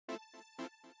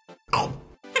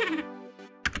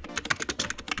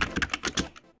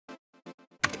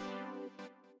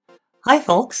Hi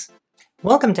folks!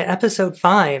 Welcome to episode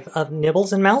 5 of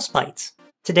Nybbles and MouseBytes.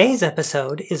 Today's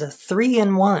episode is a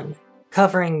 3-in-1,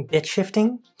 covering bit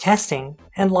shifting, testing,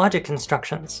 and logic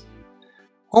instructions.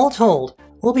 All told,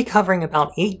 we'll be covering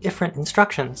about 8 different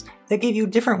instructions that give you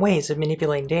different ways of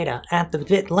manipulating data at the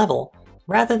bit level,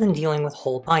 rather than dealing with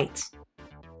whole bytes.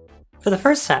 For the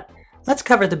first set, let's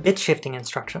cover the bit shifting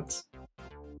instructions.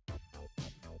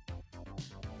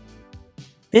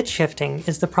 Bit shifting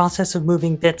is the process of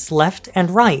moving bits left and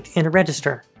right in a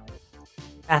register.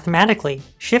 Mathematically,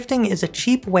 shifting is a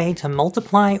cheap way to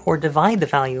multiply or divide the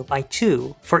value by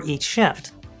 2 for each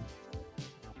shift.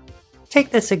 Take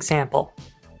this example.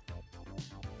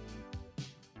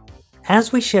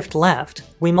 As we shift left,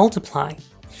 we multiply,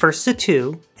 first to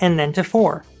 2 and then to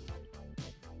 4.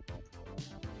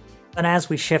 But as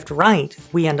we shift right,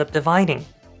 we end up dividing,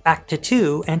 back to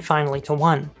 2 and finally to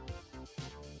 1.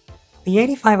 The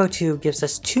 8502 gives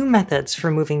us 2 methods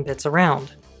for moving bits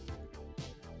around.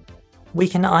 We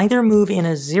can either move in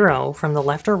a 0 from the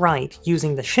left or right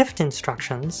using the shift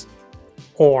instructions,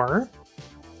 or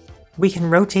we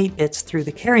can rotate bits through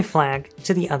the carry flag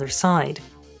to the other side.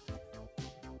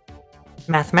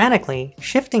 Mathematically,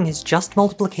 shifting is just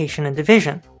multiplication and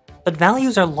division, but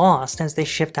values are lost as they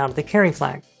shift out of the carry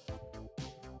flag.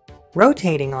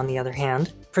 Rotating, on the other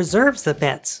hand, preserves the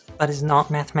bits, but is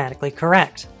not mathematically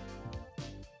correct.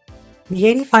 The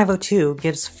 8502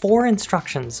 gives 4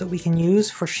 instructions that we can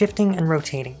use for shifting and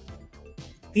rotating.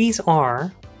 These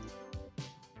are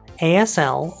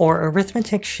ASL, or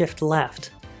Arithmetic Shift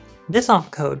Left. This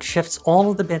opcode shifts all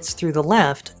of the bits through the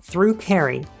left through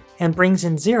carry and brings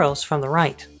in zeros from the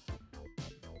right.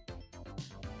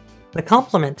 The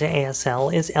complement to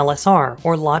ASL is LSR,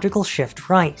 or Logical Shift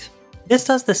Right. This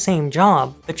does the same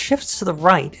job, but shifts to the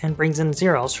right and brings in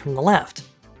zeros from the left.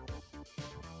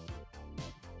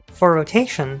 For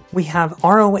rotation, we have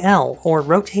ROL, or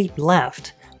Rotate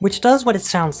Left, which does what it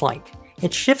sounds like.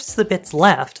 It shifts the bits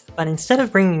left, but instead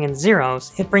of bringing in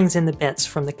zeros, it brings in the bits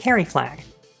from the carry flag.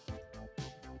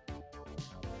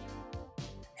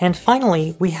 And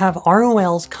finally, we have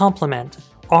ROL's complement,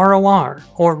 ROR,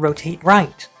 or Rotate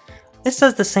Right. This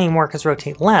does the same work as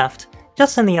Rotate Left,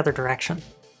 just in the other direction.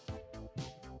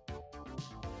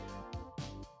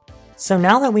 So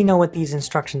now that we know what these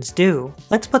instructions do,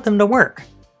 let's put them to work.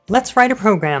 Let's write a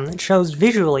program that shows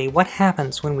visually what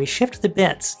happens when we shift the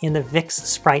bits in the VIX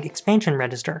sprite expansion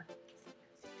register.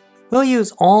 We'll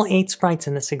use all 8 sprites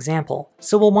in this example,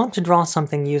 so we'll want to draw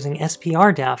something using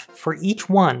SPRDEF for each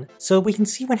one so we can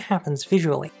see what happens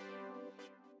visually.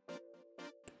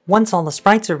 Once all the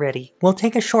sprites are ready, we'll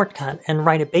take a shortcut and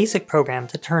write a basic program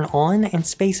to turn on and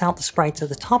space out the sprites at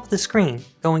the top of the screen,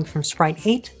 going from sprite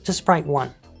 8 to sprite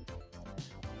 1.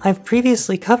 I've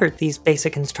previously covered these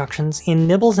basic instructions in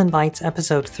Nybbles and Bytes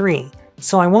episode 3,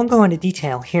 so I won't go into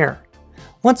detail here.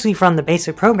 Once we've run the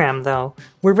basic program, though,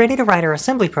 we're ready to write our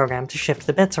assembly program to shift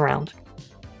the bits around.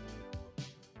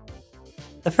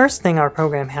 The first thing our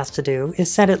program has to do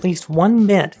is set at least 1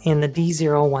 bit in the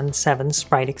D017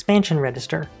 sprite expansion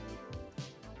register.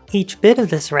 Each bit of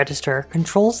this register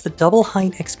controls the double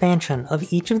height expansion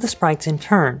of each of the sprites in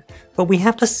turn, but we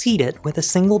have to seed it with a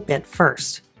single bit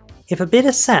first. If a bit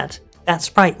is set, that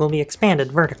sprite will be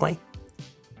expanded vertically.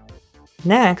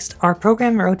 Next, our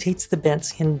program rotates the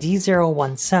bits in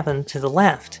D017 to the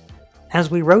left. As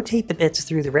we rotate the bits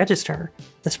through the register,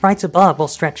 the sprites above will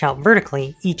stretch out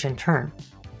vertically, each in turn.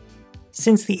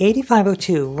 Since the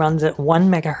 8502 runs at 1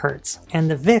 MHz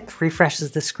and the VIC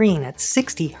refreshes the screen at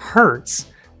 60 Hz,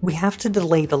 we have to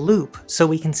delay the loop so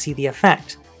we can see the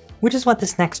effect, which is what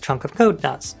this next chunk of code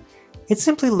does. It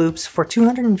simply loops for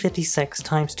 256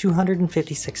 times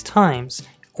 256 times,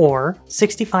 or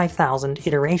 65,000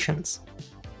 iterations.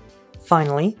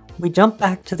 Finally, we jump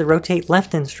back to the rotate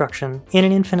left instruction in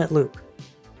an infinite loop.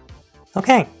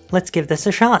 Okay, let's give this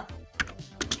a shot.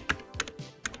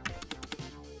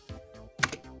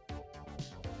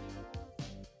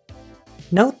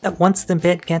 Note that once the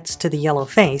bit gets to the yellow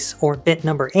face, or bit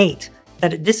number 8,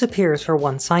 that it disappears for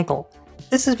 1 cycle.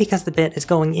 This is because the bit is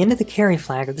going into the carry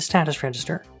flag of the status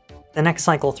register. The next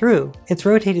cycle through, it's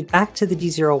rotated back to the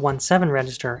D017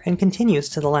 register and continues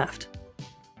to the left.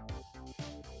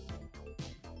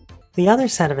 The other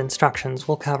set of instructions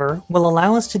we'll cover will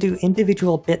allow us to do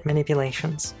individual bit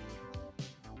manipulations.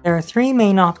 There are 3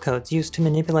 main opcodes used to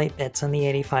manipulate bits on the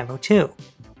 8502.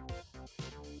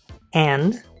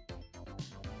 AND,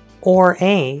 OR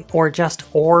A, or just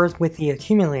OR with the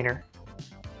accumulator,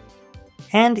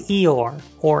 and EOR,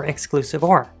 or exclusive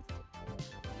OR.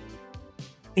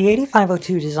 The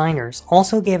 8502 designers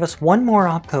also gave us one more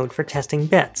opcode for testing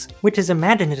bits, which is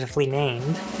imaginatively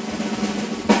named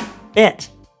BIT.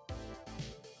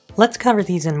 Let's cover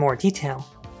these in more detail.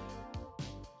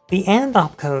 The AND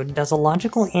opcode does a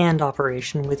logical AND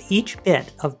operation with each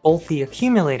bit of both the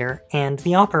accumulator and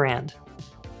the operand.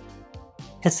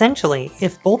 Essentially,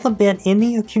 if both a bit in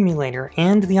the accumulator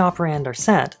and the operand are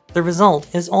set, the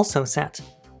result is also set.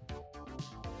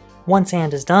 Once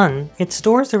AND is done, it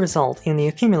stores the result in the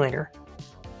accumulator.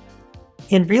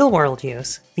 In real-world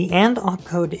use, the AND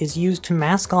opcode is used to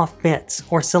mask off bits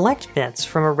or select bits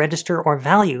from a register or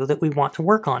value that we want to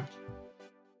work on.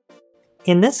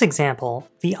 In this example,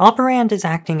 the operand is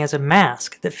acting as a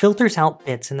mask that filters out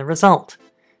bits in the result.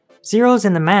 Zeros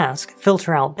in the mask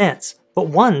filter out bits, but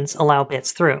ones allow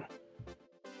bits through.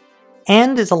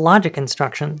 AND is a logic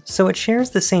instruction, so it shares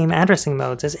the same addressing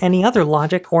modes as any other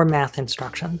logic or math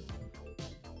instruction.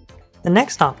 The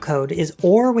next opcode is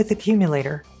OR with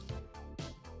accumulator.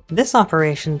 This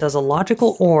operation does a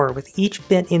logical OR with each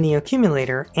bit in the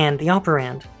accumulator and the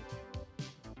operand.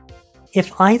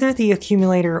 If either the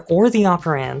accumulator or the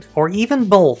operand, or even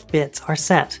both bits are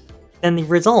set, then the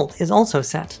result is also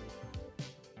set.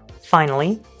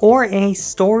 Finally, OR-A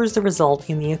stores the result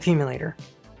in the accumulator.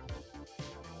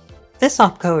 This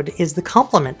opcode is the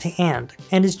complement to AND,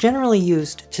 and is generally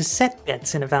used to set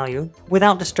bits in a value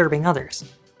without disturbing others.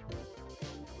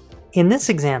 In this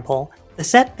example, the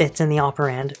set bits in the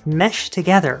operand mesh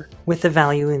together with the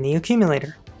value in the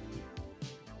accumulator.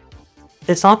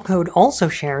 This opcode also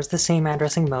shares the same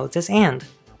addressing modes as AND.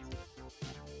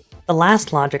 The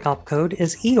last logic opcode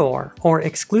is EOR, or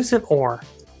exclusive OR.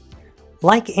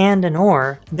 Like AND and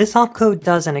OR, this opcode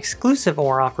does an exclusive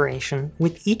OR operation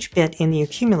with each bit in the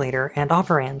accumulator and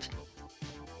operand.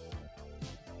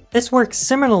 This works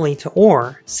similarly to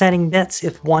OR, setting bits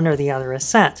if one or the other is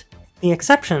set. The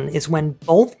exception is when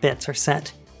both bits are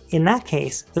set. In that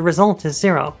case, the result is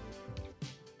 0.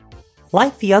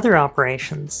 Like the other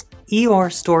operations,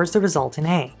 EOR stores the result in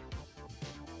A.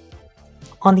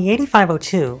 On the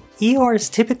 8502, EOR is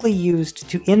typically used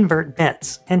to invert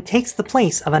bits, and takes the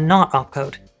place of a NOT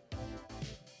opcode.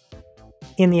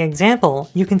 In the example,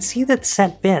 you can see that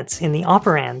set bits in the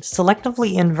operand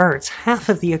selectively inverts half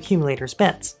of the accumulator's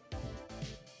bits.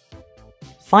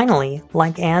 Finally,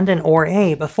 like AND and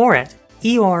OR-A before it,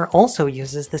 EOR also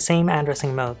uses the same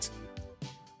addressing modes.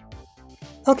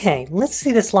 Okay, let's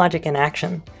see this logic in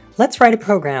action. Let's write a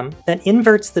program that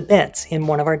inverts the bits in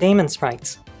one of our daemon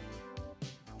sprites.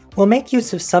 We'll make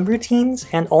use of subroutines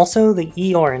and also the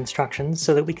EOR instructions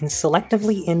so that we can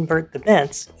selectively invert the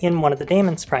bits in one of the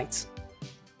daemon sprites.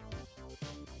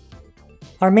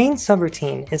 Our main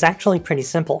subroutine is actually pretty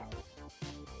simple.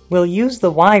 We'll use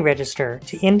the Y register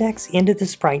to index into the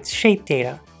sprite's shape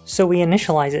data, so we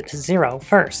initialize it to 0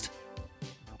 first.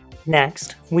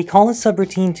 Next, we call a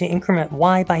subroutine to increment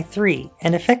Y by 3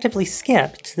 and effectively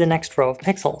skip to the next row of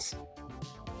pixels.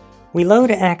 We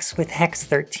load X with hex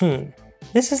 13.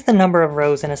 This is the number of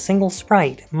rows in a single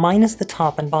sprite minus the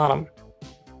top and bottom.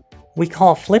 We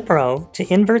call flipRow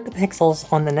to invert the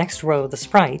pixels on the next row of the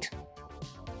sprite,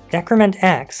 decrement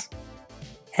X,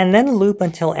 and then loop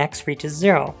until X reaches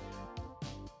 0.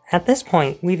 At this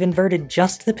point, we've inverted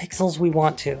just the pixels we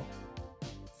want to.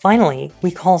 Finally,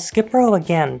 we call skipRow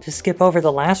again to skip over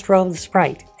the last row of the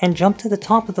sprite and jump to the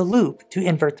top of the loop to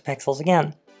invert the pixels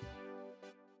again.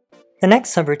 The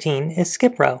next subroutine is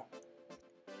skipRow.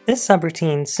 This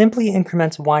subroutine simply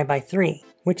increments Y by 3,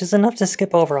 which is enough to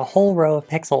skip over a whole row of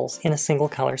pixels in a single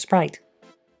color sprite.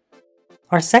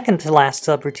 Our second to last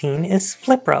subroutine is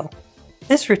flipRow.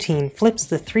 This routine flips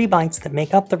the 3 bytes that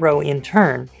make up the row in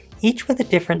turn, each with a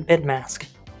different bit mask.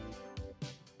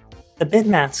 The bit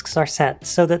masks are set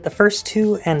so that the first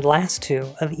 2 and last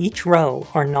 2 of each row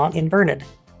are not inverted.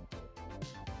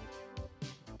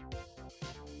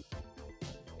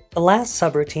 The last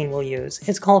subroutine we'll use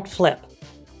is called flip.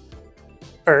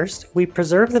 First, we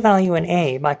preserve the value in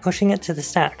A by pushing it to the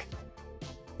stack.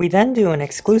 We then do an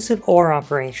exclusive OR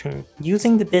operation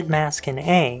using the bit mask in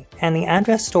A and the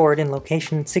address stored in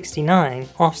location 69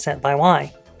 offset by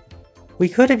Y. We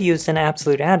could have used an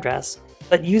absolute address,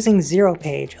 but using 0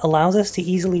 page allows us to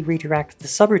easily redirect the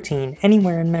subroutine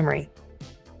anywhere in memory.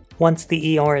 Once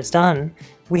the EOR is done,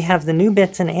 we have the new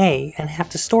bits in A and have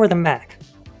to store them back.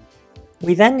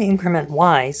 We then increment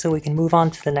Y so we can move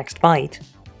on to the next byte,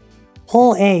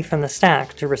 pull A from the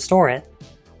stack to restore it,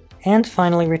 and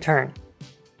finally return.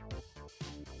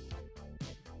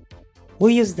 We'll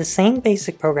use the same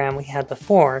basic program we had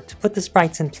before to put the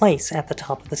sprites in place at the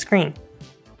top of the screen.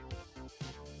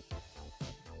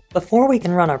 Before we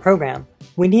can run our program,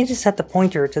 we need to set the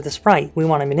pointer to the sprite we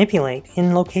want to manipulate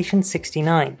in location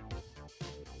 69.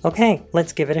 Okay,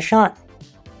 let's give it a shot.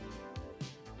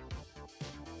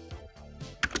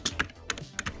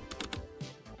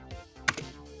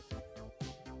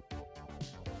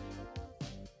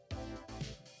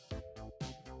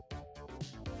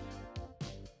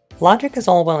 Logic is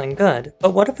all well and good,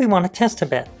 but what if we want to test a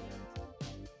bit?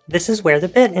 This is where the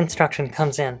bit instruction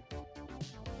comes in.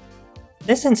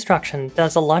 This instruction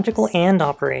does a logical AND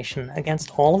operation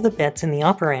against all of the bits in the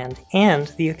operand and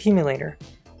the accumulator.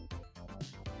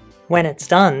 When it's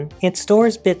done, it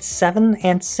stores bits 7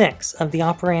 and 6 of the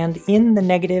operand in the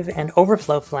negative and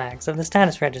overflow flags of the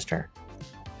status register.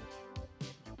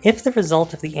 If the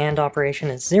result of the AND operation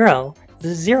is 0,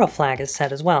 the 0 flag is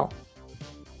set as well.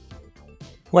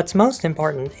 What's most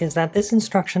important is that this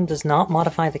instruction does not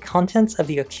modify the contents of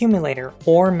the accumulator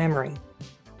or memory.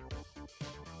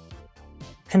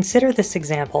 Consider this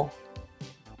example.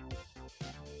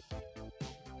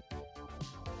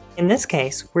 In this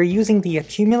case, we're using the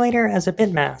accumulator as a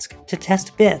bit mask to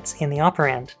test bits in the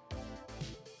operand.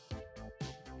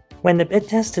 When the bit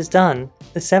test is done,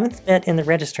 the 7th bit in the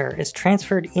register is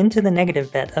transferred into the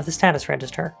negative bit of the status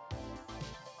register.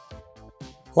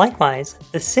 Likewise,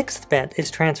 the 6th bit is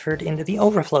transferred into the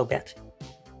overflow bit.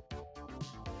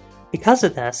 Because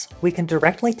of this, we can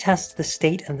directly test the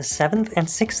state of the 7th and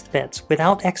 6th bits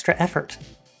without extra effort.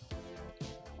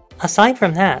 Aside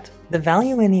from that, the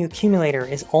value in the accumulator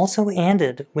is also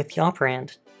ANDed with the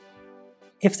operand.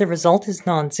 If the result is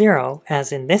non-zero,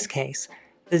 as in this case,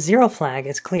 the 0 flag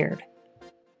is cleared.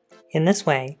 In this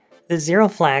way, the 0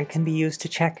 flag can be used to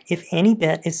check if any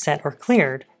bit is set or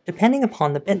cleared, depending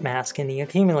upon the bit mask in the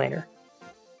accumulator.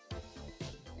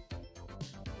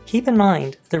 Keep in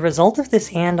mind, the result of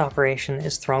this AND operation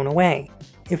is thrown away.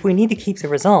 If we need to keep the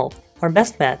result, our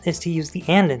best bet is to use the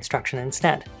AND instruction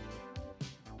instead.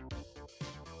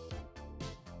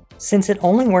 Since it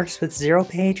only works with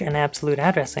zero-page and absolute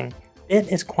addressing,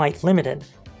 bit is quite limited.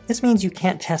 This means you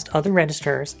can't test other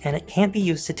registers, and it can't be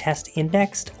used to test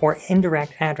indexed or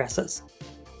indirect addresses.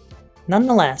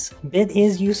 Nonetheless, bit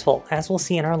is useful, as we'll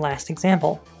see in our last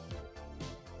example.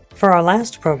 For our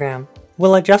last program,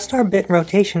 we'll adjust our bit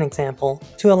rotation example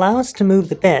to allow us to move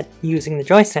the bit using the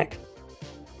joystick.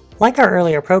 Like our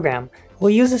earlier program, we'll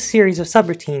use a series of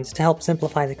subroutines to help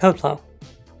simplify the code flow.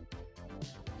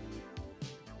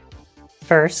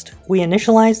 First, we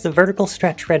initialize the vertical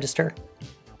stretch register.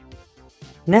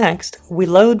 Next, we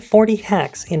load 40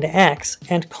 hex into X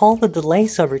and call the delay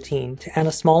subroutine to add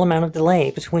a small amount of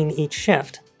delay between each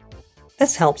shift.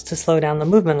 This helps to slow down the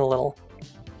movement a little.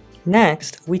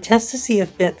 Next, we test to see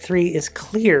if bit 3 is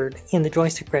cleared in the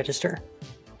joystick register.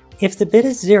 If the bit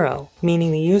is 0,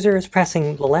 meaning the user is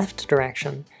pressing the left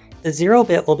direction, the 0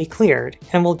 bit will be cleared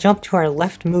and we'll jump to our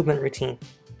left movement routine.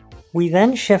 We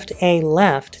then shift A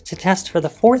left to test for the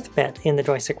 4th bit in the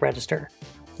joystick register.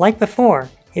 Like before,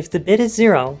 if the bit is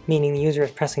 0, meaning the user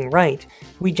is pressing right,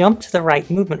 we jump to the right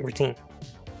movement routine.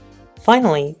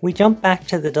 Finally, we jump back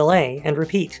to the delay and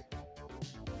repeat.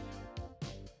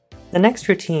 The next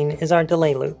routine is our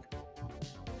delay loop.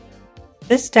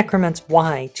 This decrements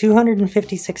Y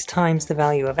 256 times the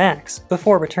value of X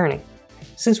before returning.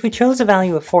 Since we chose a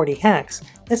value of 40 hex,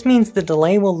 this means the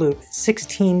delay will loop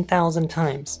 16,000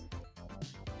 times.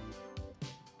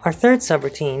 Our third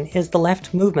subroutine is the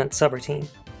left movement subroutine.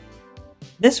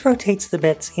 This rotates the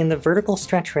bits in the vertical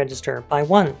stretch register by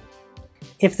 1.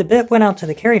 If the bit went out to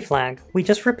the carry flag, we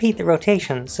just repeat the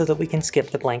rotation so that we can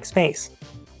skip the blank space.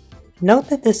 Note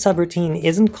that this subroutine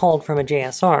isn't called from a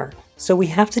JSR, so we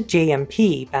have to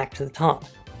JMP back to the top.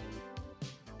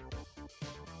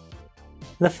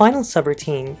 The final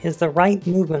subroutine is the right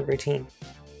movement routine.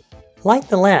 Like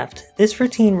the left, this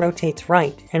routine rotates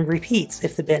right and repeats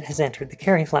if the bit has entered the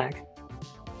carry flag.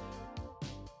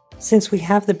 Since we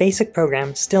have the basic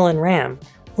program still in RAM,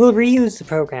 we'll reuse the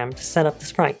program to set up the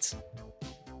sprites.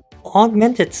 We'll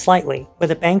augment it slightly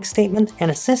with a bank statement and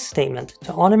a sys statement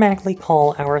to automatically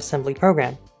call our assembly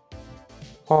program.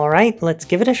 Alright, let's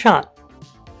give it a shot.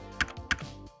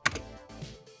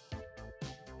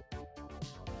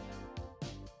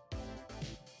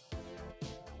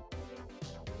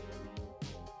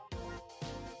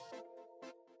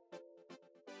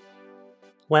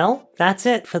 Well, that's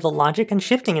it for the logic and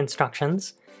shifting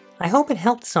instructions. I hope it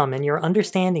helped some in your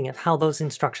understanding of how those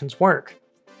instructions work.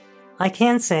 I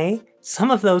can say,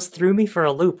 some of those threw me for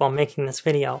a loop while making this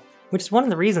video, which is one of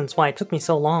the reasons why it took me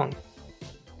so long.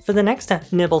 For the next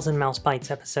Nibbles and MouseBytes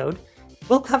episode,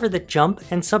 we'll cover the jump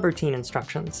and subroutine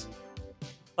instructions.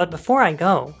 But before I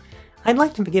go, I'd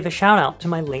like to give a shout out to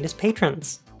my latest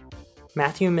patrons,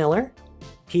 Matthew Miller,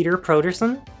 Peter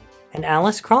Proderson, and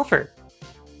Alice Crawford.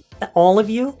 All of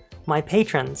you, my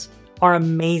patrons, are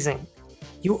amazing.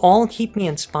 You all keep me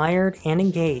inspired and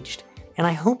engaged, and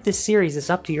I hope this series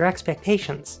is up to your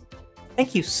expectations.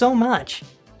 Thank you so much!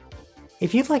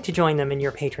 If you'd like to join them in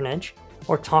your patronage,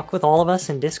 or talk with all of us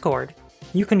in Discord,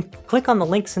 you can click on the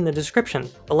links in the description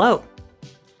below.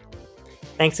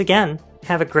 Thanks again,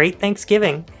 have a great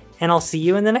Thanksgiving, and I'll see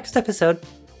you in the next episode.